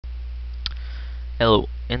Hello,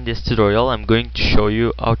 in this tutorial I'm going to show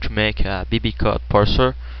you how to make a BBCode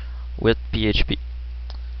parser with PHP.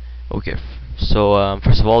 Okay, so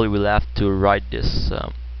first of all you will have to write this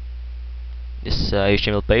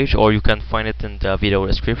HTML page, or you can find it in the video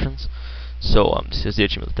descriptions. So this is the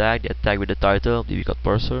HTML tag, the tag with the title, BBCode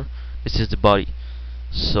parser. This is the body.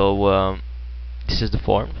 So this is the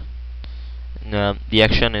form. And, the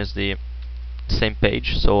action is the same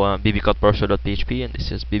page. So BBCode parser.php, and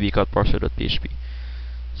this is BBCode parser.php.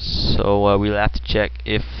 So we'll have to check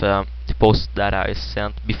if the post data is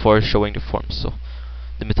sent before showing the form. So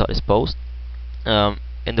the method is post. In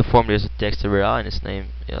the form there's a text area and its name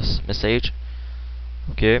is message.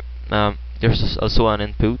 Okay. There's also an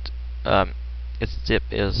input. Its tip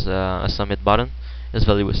is a submit button. Its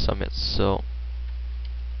value is submit. So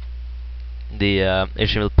the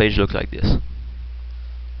HTML page looks like this.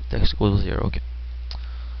 Text equals 0. Okay.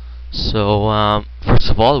 So first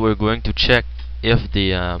of all we're going to check if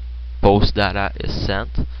the post data is sent.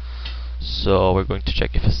 So we're going to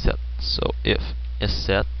check if it's set. So if is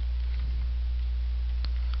set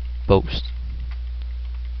post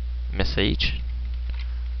message.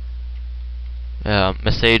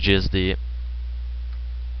 Message is the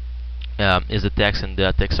text in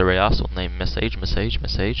the text area, so name message.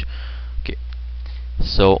 Okay.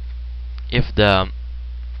 So if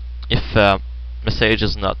message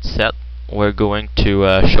is not set, we're going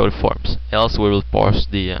to show the forms. Else we will parse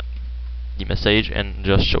the message and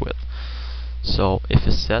just show it. So if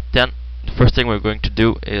it's set, then the first thing we're going to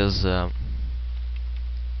do is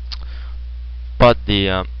put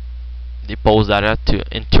the post data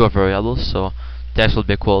into a variable. So text will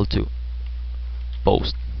be equal to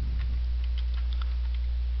post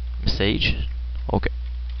message. Okay.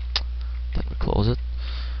 Then we close it.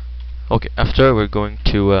 Okay. After we're going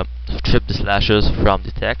to strip the slashes from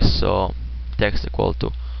the text. So text equal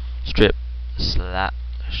to strip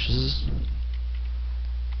slashes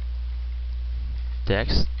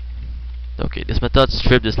text. Okay, this method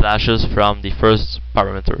strips the slashes from the first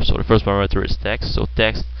parameter. So the first parameter is text. So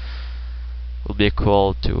text will be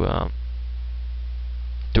equal to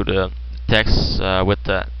the text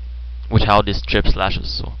without the strip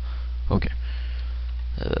slashes. So okay,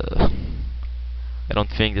 I don't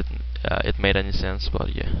think that it made any sense,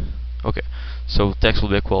 but yeah. Okay, so text will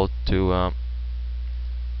be equal to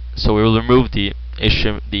so we will remove the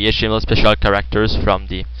HTML special characters from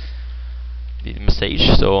the message.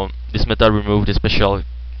 So this method removes the special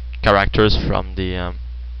characters from the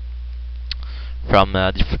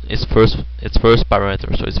its first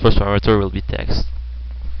parameter. So its first parameter will be text.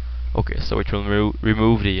 Okay, so it will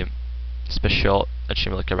remove the special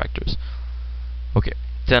HTML characters. Okay,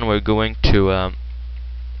 then we're going to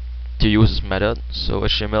use this method. So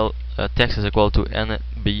HTML text is equal to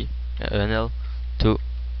nl to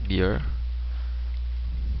beer,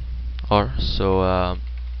 or so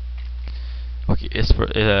okay, its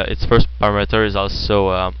first parameter is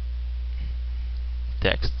also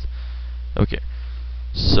text. Okay,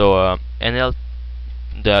 so nl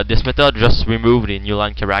this method just remove the new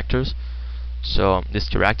line characters. So these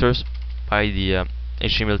characters by the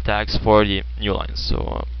HTML tags for the new lines.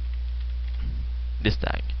 So this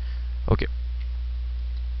tag. Okay.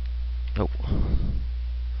 Oh.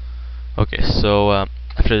 Okay. So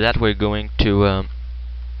after that we're going to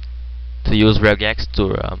use regex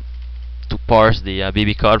to parse the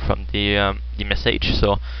BBCode from the message.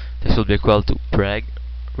 So this will be equal to preg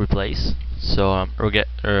replace. So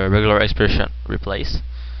regular expression replace.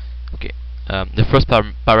 Okay. The first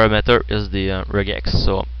parameter is the regex.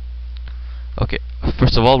 So okay,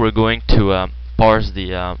 first of all we're going to parse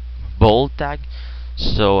the bold tag.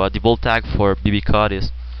 So the bold tag for BBCode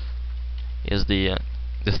is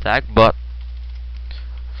this tag, but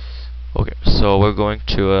okay, so we're going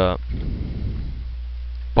to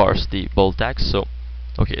parse the bold tag. So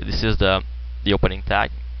okay, this is the opening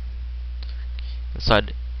tag.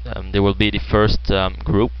 Inside there will be the first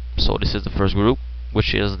group. So this is the first group,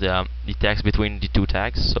 which is the text between the two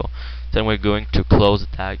tags. So then we're going to close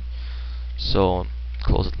the tag. So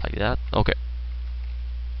close it like that. Okay.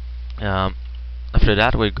 After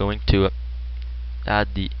that we're going to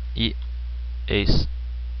add the EASU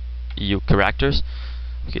characters.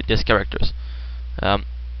 Okay, these characters.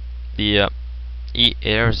 The E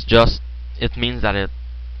airs just it means that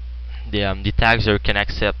the tags here can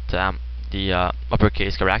accept the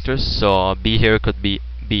uppercase characters. So B here could be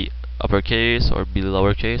B uppercase or B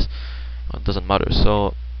lowercase. It doesn't matter.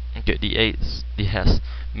 So okay, the has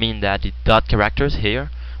mean that the dot characters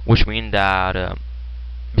here, which mean that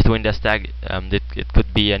between this tag it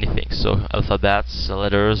could be anything. So alphabets,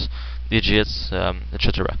 letters, digits,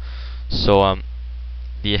 etc. So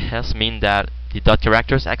the has mean that the dot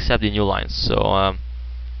characters accept the new lines. So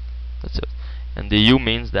that's it. And the U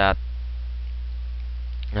means that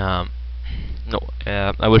no,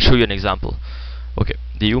 I will show you an example. Okay,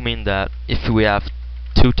 the U mean that if we have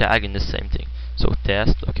two tags in the same thing, so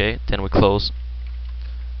test, okay, then we close.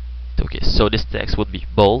 Okay, so this text would be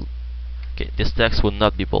bold. Okay, this text would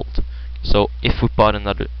not be bold. So if we put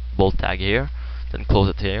another bold tag here, then close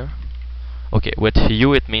it here. Okay, with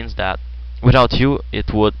U it means that without U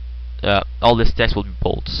it would all this text will be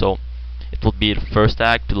bold. So it would be the first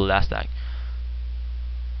tag to the last tag.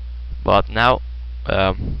 But now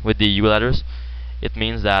with the U letters, it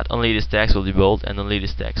means that only this text will be bold and only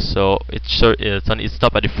this text. So it's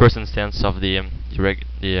stopped at the first instance of the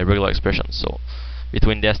regular expression. So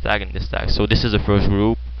between this tag and this tag. So this is the first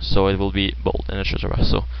group, so it will be bold and etc.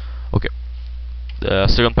 So okay. The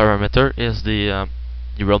second parameter is the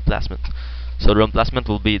run placement. So the run placement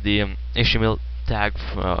will be the HTML tag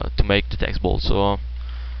to make the text bold. So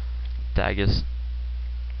tag is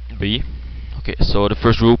B. Okay, so the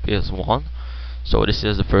first group is 1. So this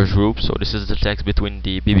is the first group. So this is the text between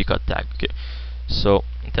the BBCode tag. Okay, so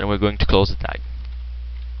then we're going to close the tag.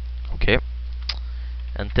 Okay,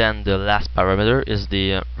 and then the last parameter is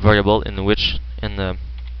the variable in which the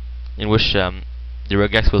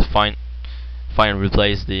regex will find and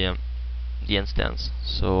replace the instance.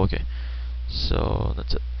 So okay, so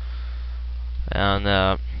that's it. And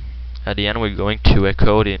at the end we're going to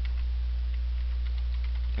echo the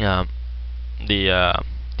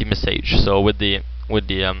message. So with the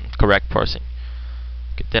correct parsing.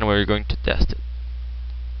 Okay, then we're going to test it.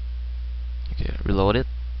 Okay, reload it.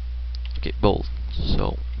 Okay, bold.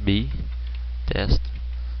 So B test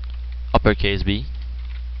uppercase B.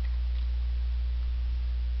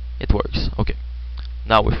 It works. Okay.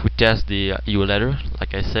 Now if we test the U letter,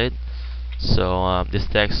 like I said, so this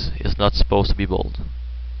text is not supposed to be bold.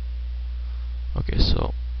 Okay,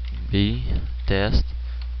 so B test.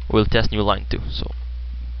 We'll test new line too. So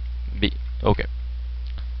B. Okay.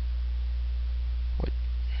 Wait.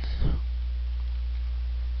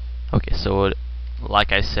 Okay, so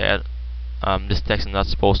like I said, this text is not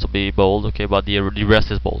supposed to be bold. Okay, but the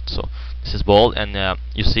rest is bold. So this is bold, and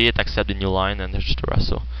you see it accept the new line, and there's the rest.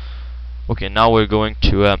 So okay, now we're going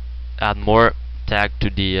to add more tag to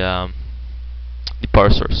the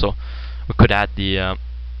parser. So we could add the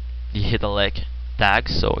italic tag.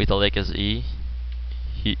 So italic is E.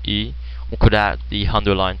 We could add the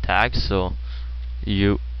underline tag. So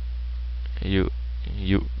U. We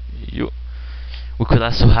could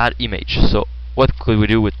also add image. So what could we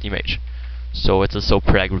do with image? So it's also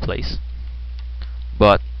preg replace,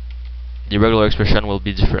 but the regular expression will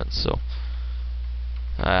be different. So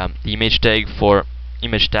the image tag for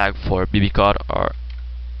BBCode are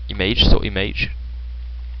image. So image.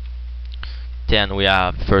 Then we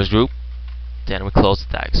have first group. Then we close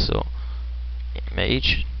the tag. So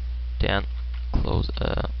image. Then close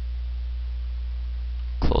the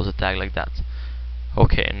tag like that.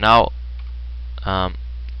 Okay, now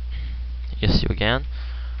yes, you again.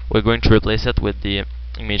 We're going to replace it with the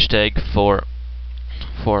image tag for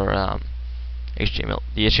HTML.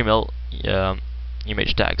 The HTML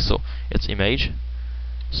image tag. So it's image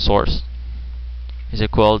source is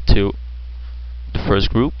equal to the first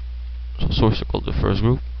group. So source is equal to the first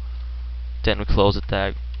group. Then we close the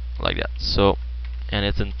tag like that. So and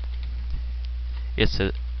it's in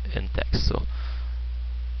text. So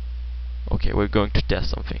okay, we're going to test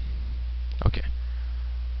something. Okay.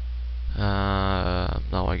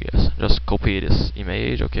 Now I guess just copy this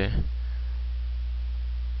image. Okay.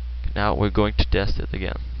 Now we're going to test it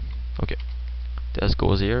again. Okay. Test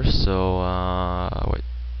goes here. So wait.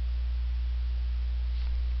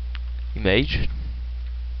 Image.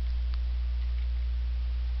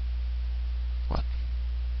 What?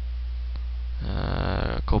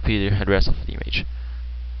 Copy the address of the image.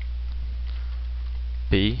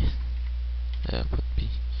 B. Put B.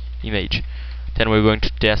 Image. Then we're going to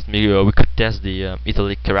test. We could test the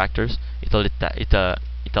italic characters, italic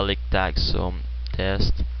tags. So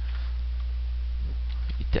test.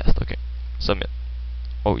 Okay. Submit.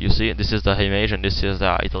 Oh, you see, this is the image and this is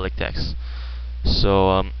the italic text.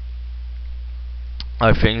 So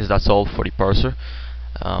I think that's all for the parser.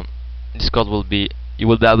 This code will be. You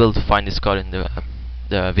will be able to find this code in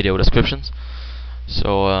the video descriptions.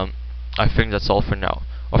 So I think that's all for now.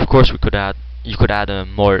 Of course, you could add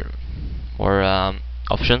more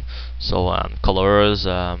option. So colors,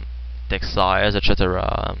 text size,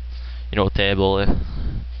 etc. Table.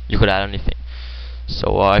 You could add anything.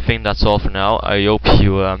 So I think that's all for now. I hope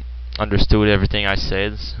you understood everything I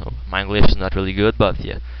said. So my English is not really good, but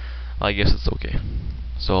yeah, I guess it's okay.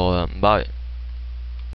 So bye.